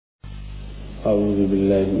أعوذ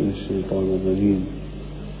بالله من الشيطان الرجيم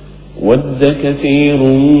ود كثير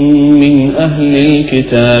من أهل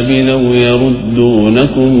الكتاب لو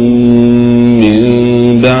يردونكم من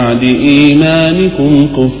بعد إيمانكم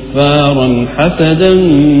كفارا حسدا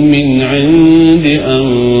من عند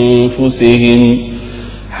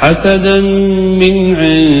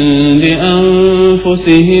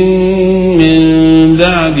أنفسهم من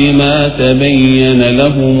بعد ما تبين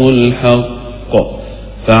لهم الحق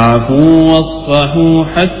فاعفوا واصفحوا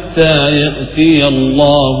حتى يأتي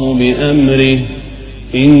الله بأمره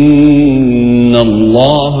إن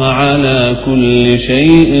الله على كل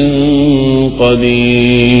شيء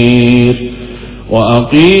قدير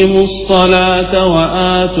وأقيموا الصلاة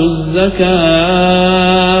وآتوا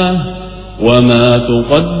الزكاة وما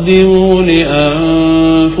تقدموا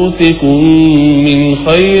لأنفسكم من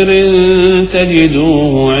خير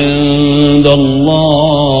تجدوه عند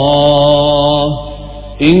الله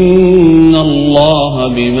إن الله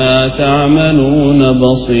بما تعملون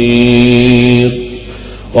بصير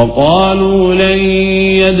وقالوا لن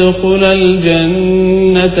يدخل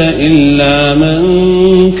الجنة إلا من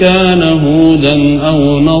كان هودا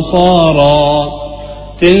أو نصارى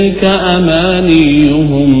تلك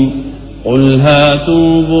أمانيهم قل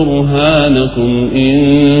هاتوا برهانكم إن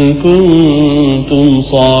كنتم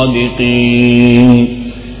صادقين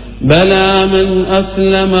بلى من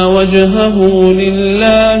أسلم وجهه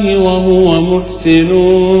لله وهو محسن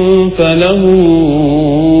فله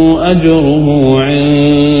أجره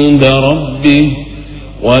عند ربه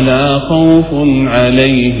ولا خوف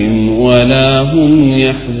عليهم ولا هم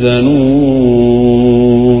يحزنون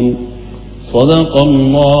صدق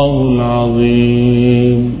الله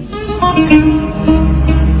العظيم.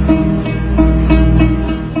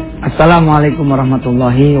 Assalamualaikum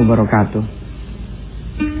warahmatullahi wabarakatuh.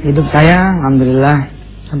 Hidup saya alhamdulillah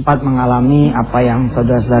sempat mengalami apa yang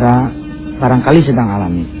saudara-saudara barangkali sedang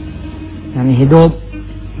alami, yakni hidup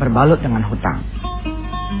berbalut dengan hutang.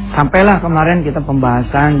 Sampailah kemarin kita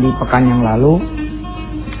pembahasan di pekan yang lalu,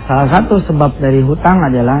 salah satu sebab dari hutang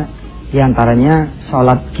adalah diantaranya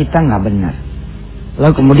sholat kita nggak benar.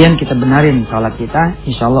 Lalu kemudian kita benarin sholat kita,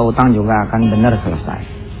 insya Allah hutang juga akan benar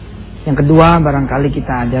selesai. Yang kedua, barangkali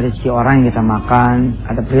kita ada rezeki orang yang kita makan,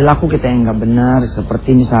 ada perilaku kita yang nggak benar,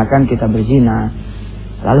 seperti misalkan kita berzina.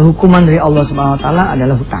 Lalu hukuman dari Allah Subhanahu Wa Taala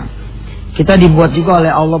adalah hutang. Kita dibuat juga oleh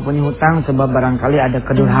Allah punya hutang sebab barangkali ada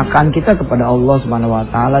kedurhakaan kita kepada Allah Subhanahu Wa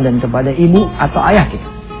Taala dan kepada ibu atau ayah kita.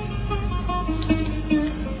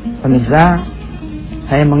 Pemirsa,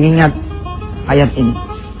 saya mengingat ayat ini.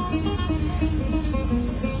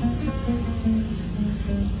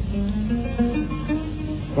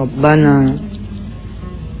 Rabbana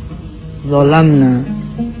zalamna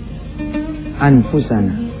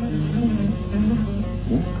anfusana.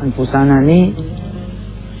 Anfusana ini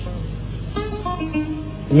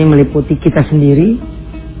meliputi kita sendiri,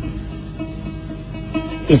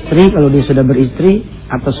 istri kalau dia sudah beristri,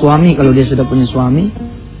 atau suami kalau dia sudah punya suami,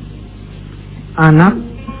 anak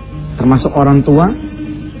termasuk orang tua,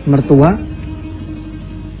 mertua.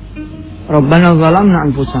 Rabbana zalamna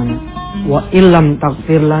anfusana wa illam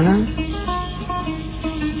taghfir lana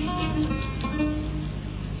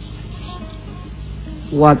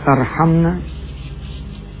wa tarhamna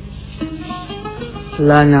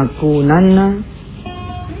lanakunanna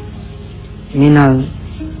minal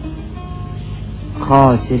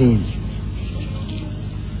khasirin.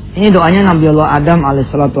 Ini doanya Nabi Allah Adam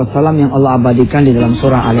alaihissalatu wassalam yang Allah abadikan di dalam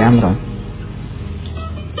surah Ali Imran.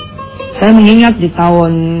 Saya mengingat di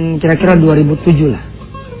tahun kira-kira 2007 lah,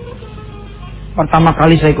 pertama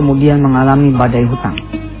kali saya kemudian mengalami badai hutang.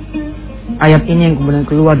 Ayat ini yang kemudian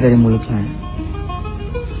keluar dari mulut saya.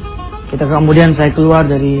 Kemudian saya keluar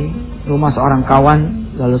dari rumah seorang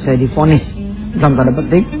kawan, lalu saya divonis dalam tanda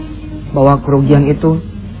petik bahwa kerugian itu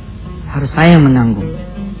harus saya yang menanggung.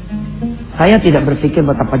 Saya tidak berpikir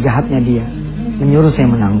betapa jahatnya dia menyuruh saya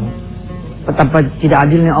menanggung, betapa tidak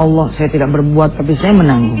adilnya Allah, saya tidak berbuat tapi saya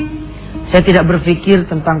menanggung. Saya tidak berpikir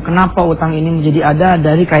tentang kenapa utang ini menjadi ada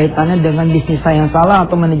dari kaitannya dengan bisnis saya yang salah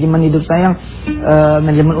atau manajemen hidup saya yang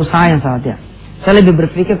manajemen usaha yang salah. Ya. Saya lebih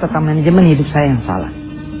berpikir tentang manajemen hidup saya yang salah.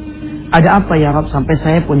 Ada apa ya Rob sampai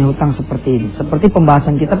saya punya hutang seperti ini? Seperti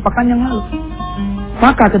pembahasan kita pekan yang lalu.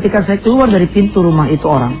 Maka ketika saya keluar dari pintu rumah itu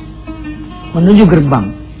orang menuju gerbang,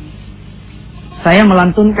 saya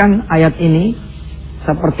melantunkan ayat ini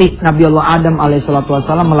seperti Nabi Allah Adam alaihissalatu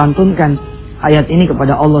wassalam melantunkan ayat ini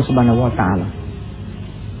kepada Allah Subhanahu Wa Taala.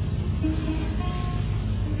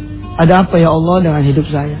 Ada apa ya Allah dengan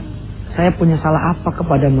hidup saya? Saya punya salah apa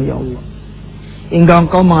kepadamu ya Allah? Hingga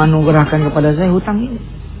engkau menganugerahkan kepada saya hutang ini.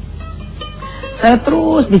 Saya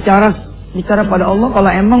terus bicara pada Allah kalau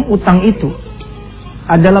emang utang itu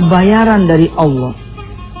adalah bayaran dari Allah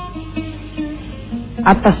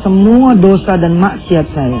atas semua dosa dan maksiat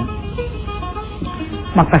saya,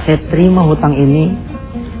 maka saya terima hutang ini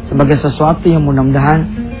sebagai sesuatu yang mudah-mudahan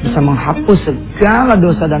bisa menghapus segala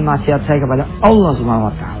dosa dan maksiat saya kepada Allah Subhanahu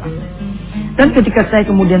wa taala. Dan ketika saya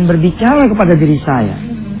kemudian berbicara kepada diri saya,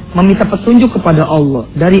 meminta petunjuk kepada Allah,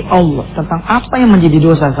 dari Allah tentang apa yang menjadi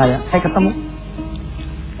dosa saya ketemu.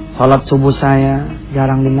 Salat subuh saya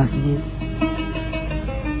jarang di masjid.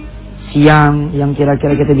 Siang yang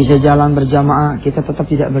kira-kira kita bisa jalan berjamaah, kita tetap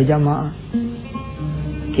tidak berjamaah.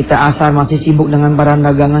 Kita asar masih sibuk dengan barang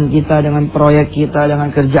dagangan kita, dengan proyek kita,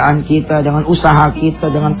 dengan kerjaan kita, dengan usaha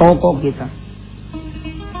kita, dengan toko kita.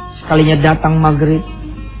 Sekalinya datang maghrib,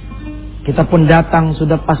 kita pun datang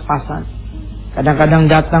sudah pas-pasan. Kadang-kadang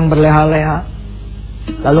datang berleha-leha.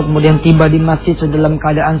 Lalu kemudian tiba di masjid sudah dalam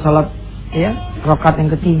keadaan salat rakaat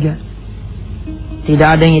yang ketiga. Tidak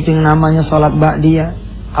ada yang itu yang namanya salat ba'diyah,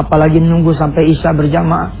 apalagi nunggu sampai isya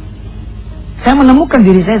berjamaah. Saya menemukan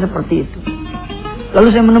diri saya seperti itu. Lalu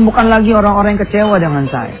saya menemukan lagi orang-orang yang kecewa dengan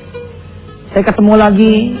saya. Saya ketemu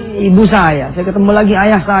lagi ibu saya ketemu lagi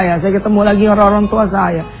ayah saya ketemu lagi orang-orang tua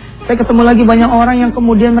saya ketemu lagi banyak orang yang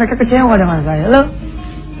kemudian mereka kecewa dengan saya. Lalu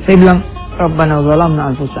saya bilang, Rabbana zalamna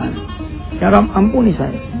anfusana. Ya Rabb, ampuni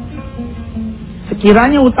saya.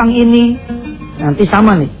 Sekiranya utang ini nanti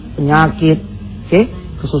sama nih, penyakit,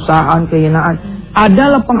 kesusahan, kehinaan,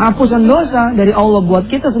 adalah penghapusan dosa dari Allah buat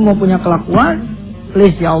kita semua punya kelakuan,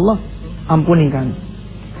 please ya Allah, ampuni kami.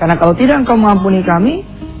 Karena kalau tidak Engkau mengampuni kami,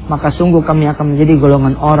 maka sungguh kami akan menjadi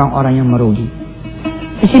golongan orang-orang yang merugi.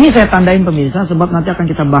 Di sini saya tandain pemirsa, sebab nanti akan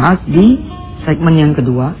kita bahas di segmen yang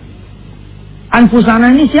kedua.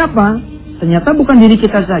 Anfusana ini siapa? Ternyata bukan diri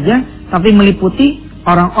kita saja, tapi meliputi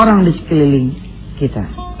orang-orang di sekeliling kita.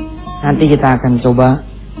 Nanti kita akan coba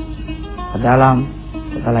ke dalam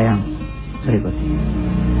setelah yang berikut ini.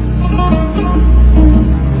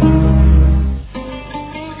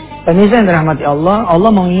 Pemirsa yang dirahmati Allah,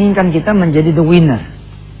 Allah menginginkan kita menjadi the winner.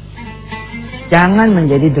 Jangan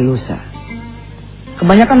menjadi the loser.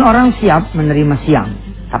 Kebanyakan orang siap menerima siang,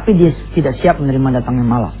 tapi dia tidak siap menerima datangnya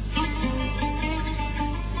malam.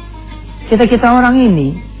 Kita orang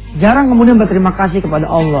ini jarang kemudian berterima kasih kepada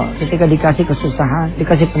Allah ketika dikasih kesusahan,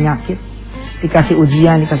 dikasih penyakit, dikasih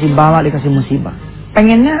ujian, dikasih bala, dikasih musibah.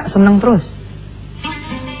 Pengennya senang terus.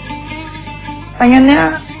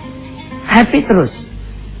 Pengennya happy terus.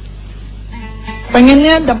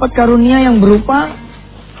 Pengennya dapat karunia yang berupa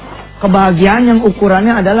kebahagiaan yang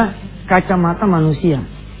ukurannya adalah kacamata manusia.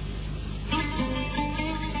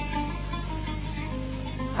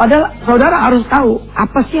 Padahal saudara harus tahu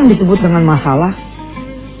apa sih yang disebut dengan masalah.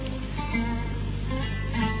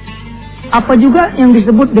 Apa juga yang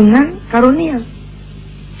disebut dengan karunia.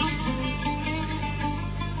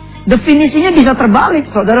 Definisinya bisa terbalik.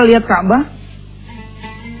 Saudara lihat Ka'bah.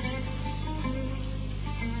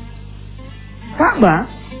 Ka'bah,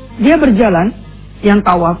 dia berjalan, yang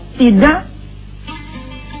tawaf tidak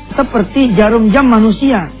seperti jarum jam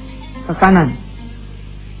manusia ke kanan.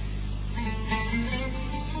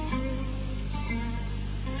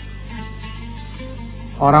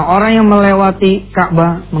 Orang-orang yang melewati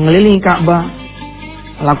Ka'bah, mengelilingi Ka'bah,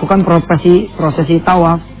 melakukan prosesi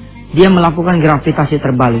tawaf, dia melakukan gravitasi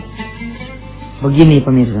terbalik. Begini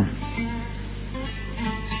pemirsa.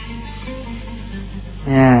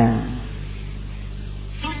 Ya.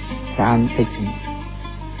 Cantik nih.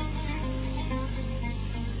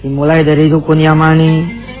 Dimulai dari rukun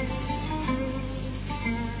yamani.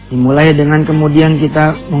 Dimulai dengan kemudian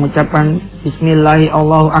kita mengucapkan Bismillahi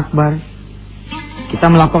Allahu Akbar. Kita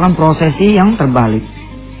melakukan prosesi yang terbalik.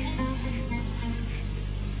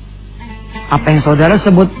 Apa yang saudara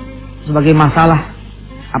sebut sebagai masalah,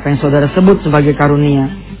 apa yang saudara sebut sebagai karunia,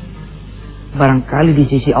 barangkali di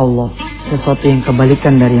sisi Allah sesuatu yang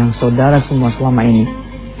kebalikan dari yang saudara semua selama ini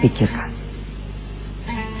pikirkan.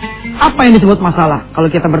 Apa yang disebut masalah? Kalau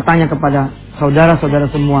kita bertanya kepada saudara-saudara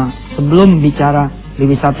semua sebelum bicara di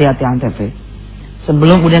Wisata Hati Antv,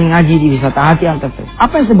 sebelum kemudian ngaji di Wisata Hati Antv,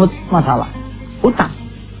 apa yang disebut masalah? Utang.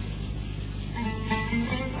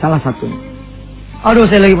 Salah satunya. Aduh,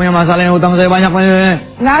 saya lagi punya masalah, utang saya banyak.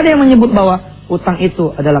 Nggak ada yang menyebut bahwa utang itu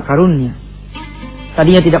adalah karunia.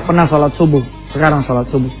 Tadinya tidak pernah sholat subuh, sekarang sholat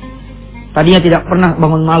subuh. Tadinya tidak pernah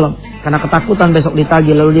bangun malam karena ketakutan besok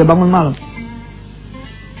ditagih, lalu dia bangun malam.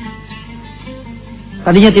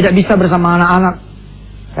 Tadinya tidak bisa bersama anak-anak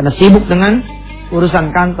karena sibuk dengan urusan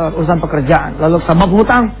kantor, urusan pekerjaan. Lalu sebab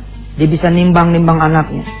hutang, dia bisa nimbang-nimbang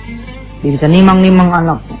anaknya. Dia bisa nimbang-nimbang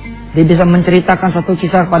anaknya. Dia bisa menceritakan satu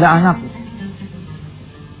kisah kepada anaknya.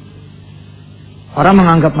 Orang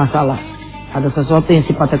menganggap masalah ada sesuatu yang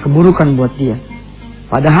sifatnya keburukan buat dia.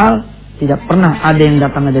 Padahal tidak pernah ada yang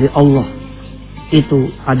datangnya dari Allah.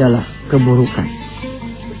 Itu adalah keburukan.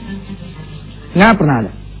 Nggak pernah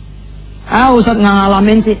ada. Ustaz nggak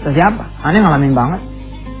ngalamin sih. Siapa? Aneh ngalamin banget.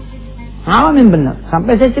 Ngalamin bener.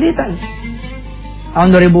 Sampai saya cerita.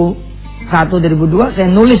 Tahun 2001-2002 saya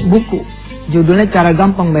nulis buku. Judulnya Cara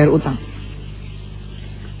Gampang Bayar Utang.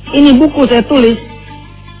 Ini buku saya tulis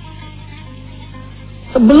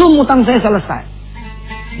sebelum utang saya selesai.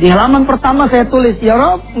 Di halaman pertama saya tulis, ya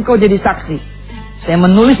Rob, engkau jadi saksi. Saya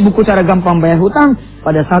menulis buku Cara Gampang Bayar Hutang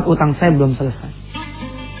pada saat utang saya belum selesai.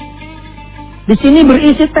 Di sini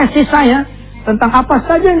berisi tesis saya tentang apa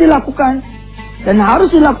saja yang dilakukan dan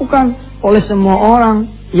harus dilakukan oleh semua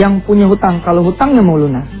orang yang punya hutang kalau hutangnya mau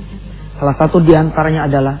lunas. Salah satu di antaranya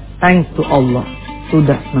adalah thanks to Allah,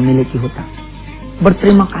 sudah memiliki hutang.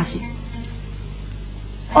 Berterima kasih.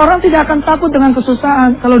 Orang tidak akan takut dengan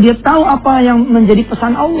kesusahan kalau dia tahu apa yang menjadi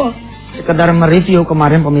pesan Allah. Sekedar mereview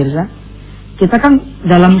kemarin pemirsa, kita kan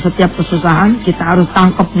dalam setiap kesusahan kita harus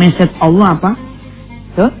tangkap message Allah apa?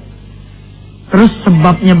 Terus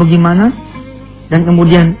sebabnya bagaimana? Dan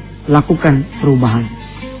kemudian lakukan perubahan.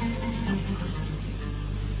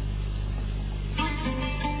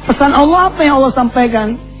 Pesan Allah apa yang Allah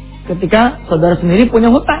sampaikan ketika saudara sendiri punya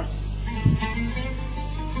hutang?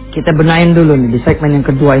 Kita benahin dulu nih di segmen yang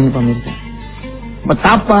kedua ini pemirsa.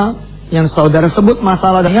 Betapa yang saudara sebut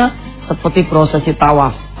masalahnya seperti prosesi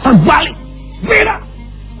tawaf. Terbalik. Beda.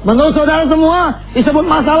 Menurut saudara semua disebut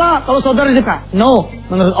masalah kalau saudara dekat. No.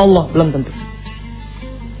 Menurut Allah belum tentu.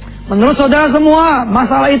 Menurut saudara semua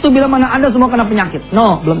masalah itu bila mana Anda semua kena penyakit.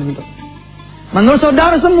 No. Belum tentu. Menurut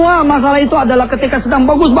saudara semua masalah itu adalah ketika sedang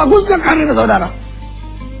bagus-bagusnya karir saudara.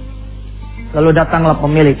 Lalu datanglah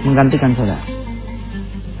pemilik menggantikan saudara.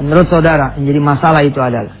 Menurut saudara, yang jadi masalah itu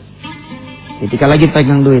adalah ketika lagi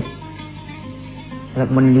pegang duit, lalu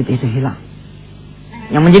kemudian duit itu hilang.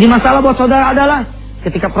 Yang menjadi masalah buat saudara adalah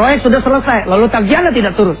ketika proyek sudah selesai, lalu tagihannya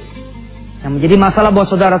tidak turun. Yang menjadi masalah buat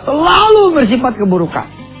saudara selalu bersifat keburukan.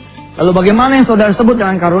 Lalu bagaimana yang saudara sebut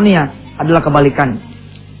dengan karunia adalah kebalikannya.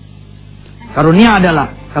 Karunia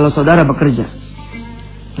adalah kalau saudara bekerja,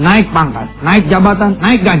 naik pangkat, naik jabatan,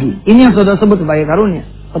 naik gaji. Ini yang saudara sebut sebagai karunia.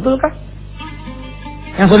 Betulkah?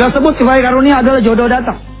 Yang saudara sebut sebagai karunia adalah jodoh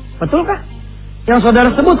datang. Betulkah? Yang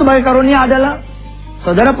saudara sebut sebagai karunia adalah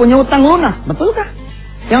saudara punya utang lunas. Betulkah?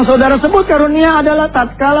 Yang saudara sebut karunia adalah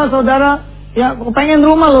tatkala saudara ya pengen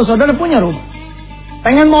rumah lo, saudara punya rumah.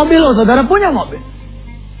 Pengen mobil lo, saudara punya mobil.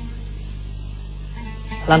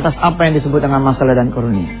 Lantas apa yang disebut dengan masalah dan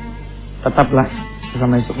karunia? Tetaplah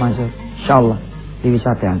bersama Yusuf Mansur, insyaallah di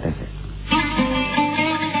Wisata Antv.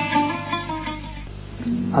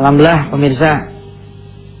 Alhamdulillah pemirsa,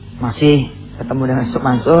 masih ketemu dengan Yusuf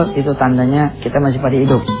Mansur, itu tandanya kita masih pada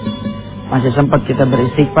hidup. Masih sempat kita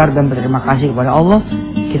beristighfar dan berterima kasih kepada Allah.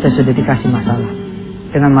 Kita sudah dikasih masalah.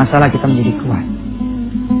 Dengan masalah kita menjadi kuat.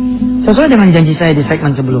 Sesuai dengan janji saya di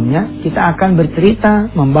segmen sebelumnya, kita akan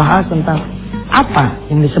bercerita membahas tentang apa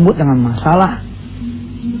yang disebut dengan masalah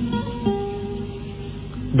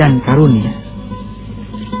dan karunia.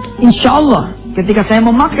 Insya Allah ketika saya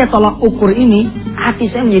memakai tolak ukur ini, hati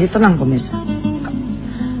saya menjadi tenang pemirsa.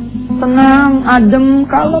 Tenang, adem,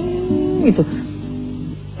 kalem gitu.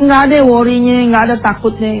 Nggak ada worry-nya, nggak ada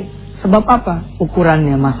takutnya. Sebab apa?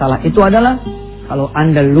 Ukurannya masalah itu adalah kalau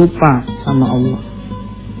Anda lupa sama Allah.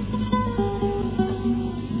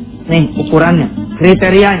 Nih ukurannya,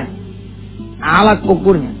 kriterianya, alat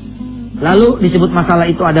ukurnya. Lalu disebut masalah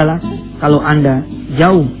itu adalah kalau Anda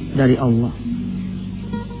jauh dari Allah.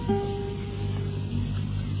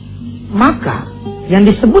 Maka yang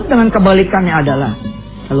disebut dengan kebalikannya adalah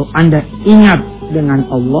kalau Anda ingat dengan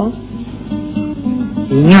Allah,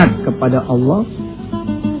 ingat kepada Allah,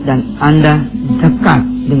 dan Anda dekat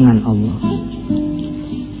dengan Allah.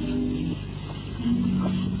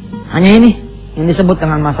 Hanya ini yang disebut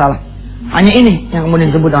dengan masalah. Hanya ini yang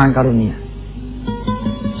kemudian disebut dengan karunia.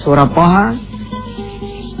 Surah Toha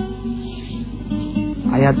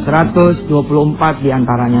ayat 124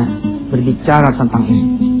 diantaranya berbicara tentang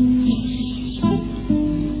ini.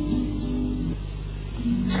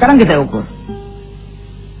 Sekarang kita ukur.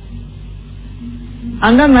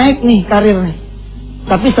 Anda naik nih karir nih.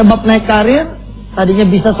 Tapi sebab naik karir, tadinya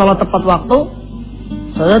bisa sholat tepat waktu,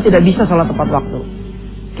 saudara tidak bisa sholat tepat waktu.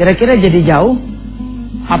 Kira-kira jadi jauh,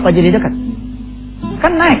 apa jadi dekat?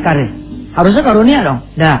 Kan naik karir. Harusnya karunia dong.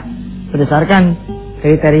 Nah, berdasarkan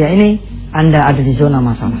kriteria ini, Anda ada di zona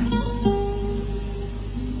masalah.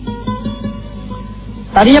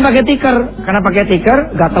 Tadinya pakai tikar, karena pakai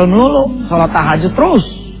tikar, gatal melulu, sholat tahajud terus.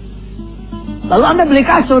 Lalu Anda beli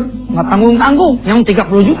kasur, nggak tanggung-tanggung, yang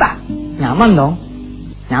 30 juta. Nyaman dong.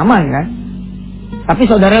 Nyaman kan? Tapi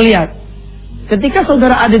saudara lihat, ketika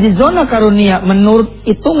saudara ada di zona karunia menurut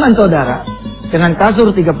hitungan saudara dengan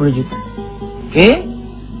kasur 30 juta. Oke?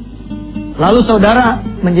 Lalu saudara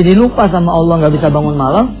menjadi lupa sama Allah, nggak bisa bangun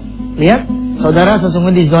malam. Lihat, saudara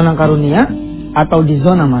sesungguhnya di zona karunia atau di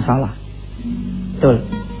zona masalah. Betul,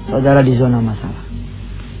 saudara di zona masalah.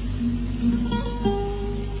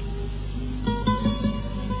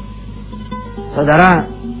 Saudara,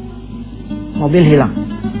 mobil hilang.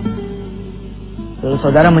 Lalu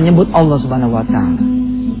saudara menyebut Allah Subhanahu wa Ta'ala.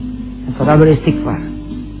 Saudara beristighfar.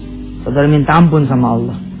 Saudara minta ampun sama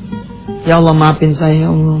Allah. Ya Allah, maafin saya, ya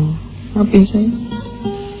Allah. Maafin saya.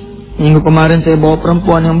 Minggu kemarin saya bawa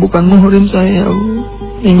perempuan yang bukan muhrim saya, ya Allah.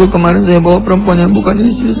 Minggu kemarin saya bawa perempuan yang bukan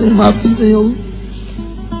istri saya. Maafin saya, ya Allah.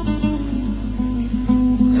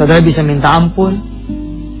 Saudara bisa minta ampun.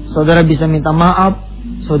 Saudara bisa minta maaf.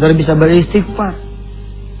 Saudara bisa beristighfar.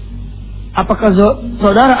 Apakah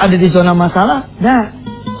saudara ada di zona masalah? Nah,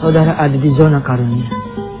 saudara ada di zona karunia.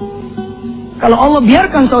 Kalau Allah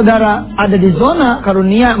biarkan saudara ada di zona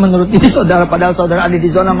karunia menurut diri saudara, padahal saudara ada di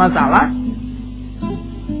zona masalah,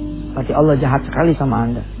 berarti Allah jahat sekali sama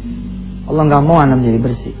Anda. Allah nggak mau Anda menjadi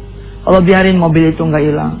bersih. Allah biarin mobil itu nggak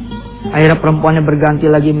hilang. Akhirnya perempuannya berganti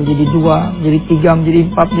lagi menjadi 2, menjadi 3, menjadi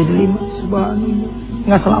 4, menjadi 5. Subhanallah,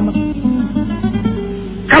 nggak selamat.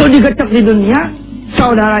 Kalau digecek di dunia,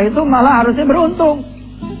 saudara itu malah harusnya beruntung.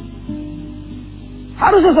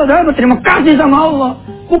 Harusnya saudara berterima kasih sama Allah.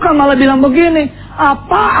 Bukan malah bilang begini,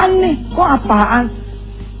 apaan nih? Kok apaan?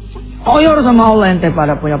 Koyor sama Allah ente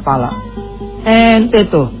pada punya pala. Ente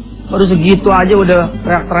tuh, baru segitu aja udah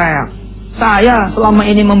teriak-teriak. Saya selama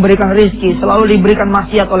ini memberikan rizki, selalu diberikan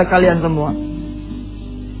maksiat oleh kalian semua.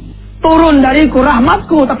 Turun dariku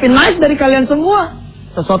rahmatku, tapi naik dari kalian semua.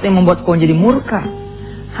 Sesuatu yang membuat kau jadi murka.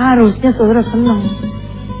 Harusnya saudara senang.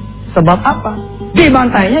 Sebab apa?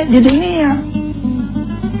 Dibantainya di dunia.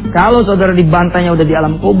 Kalau saudara dibantainya udah di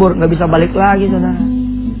alam kubur, nggak bisa balik lagi saudara.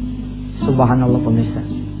 Subhanallah pemirsa.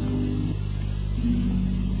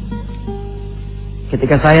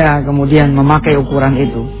 Ketika saya kemudian memakai ukuran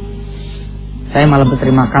itu, saya malah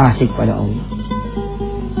berterima kasih kepada Allah.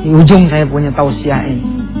 Di ujung saya punya tausiah ini.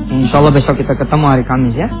 Insya Allah besok kita ketemu hari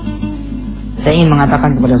Kamis ya. Saya ingin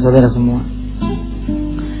mengatakan kepada saudara semua,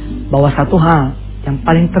 bahwa satu hal yang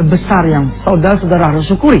paling terbesar yang saudara-saudara harus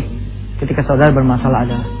syukuri ketika saudara bermasalah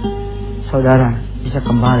adalah saudara bisa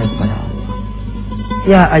kembali kepada Allah.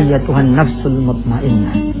 Ya ayyatuhan nafsul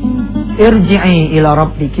mutmainnah, irji'i ila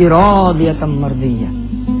rabbiki radiyatan mardiyah,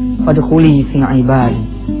 fadkhuli fi ibadi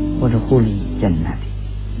wadkhuli jannati.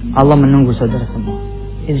 Allah menunggu saudara semua.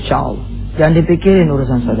 Insyaallah. Jangan dipikirin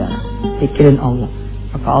urusan saudara, pikirin Allah.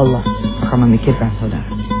 Maka Allah akan memikirkan saudara.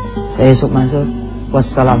 Saya Yusuf Mansur.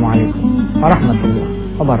 Wassalamualaikum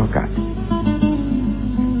warahmatullahi wabarakatuh.